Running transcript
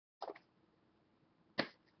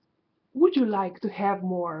Would you like to have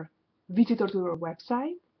more visitors to your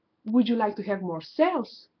website? Would you like to have more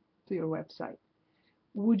sales to your website?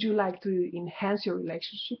 Would you like to enhance your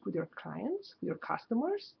relationship with your clients, with your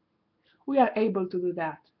customers? We are able to do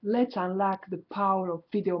that. Let's unlock the power of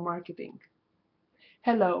video marketing.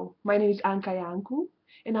 Hello, my name is Anca,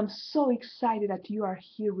 and I'm so excited that you are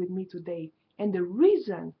here with me today. And the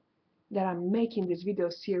reason that I'm making this video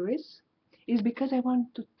series is because I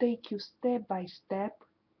want to take you step by step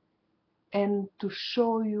and to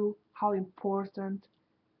show you how important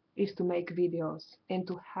is to make videos and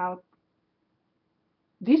to help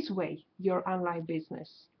this way your online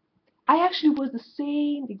business. I actually was the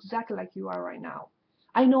same exactly like you are right now.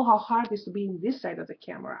 I know how hard it is to be in this side of the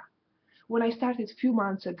camera. When I started a few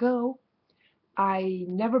months ago, I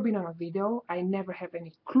never been on a video. I never have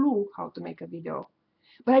any clue how to make a video.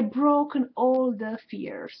 But I broken all the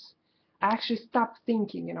fears. I actually stopped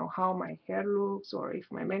thinking, how my hair looks or if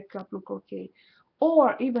my makeup look okay,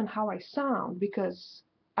 or even how I sound because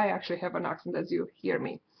I actually have an accent as you hear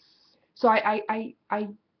me. So I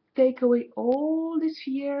take away all these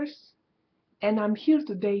fears, and I'm here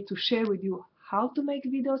today to share with you how to make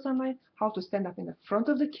videos online, how to stand up in the front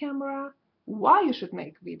of the camera, why you should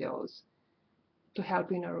make videos to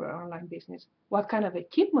help in our online business, what kind of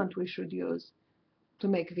equipment we should use to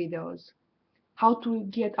make videos, how to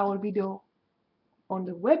get our video on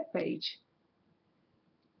the web page.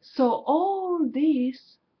 So all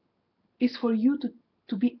this is for you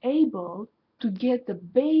to be able to get the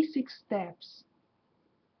basic steps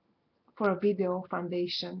for a video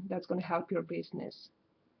foundation that's going to help your business.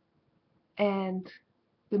 And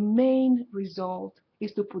the main result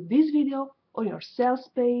is to put this video on your sales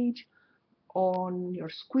page, on your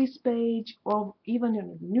squeeze page, or even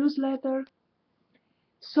in a newsletter.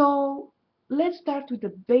 So let's start with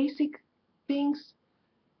the basic things.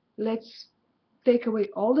 Let's take away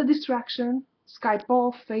all the distraction, Skype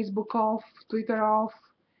off, Facebook off, Twitter off,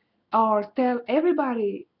 or tell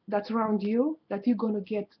everybody that's around you that you're going to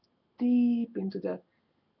get deep into the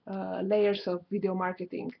layers of video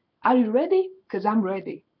marketing. Are you ready? Because I'm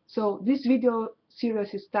ready. So this video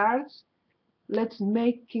series starts. Let's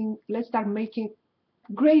start making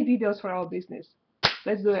great videos for our business.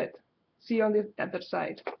 Let's do it. See you on the other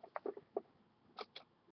side.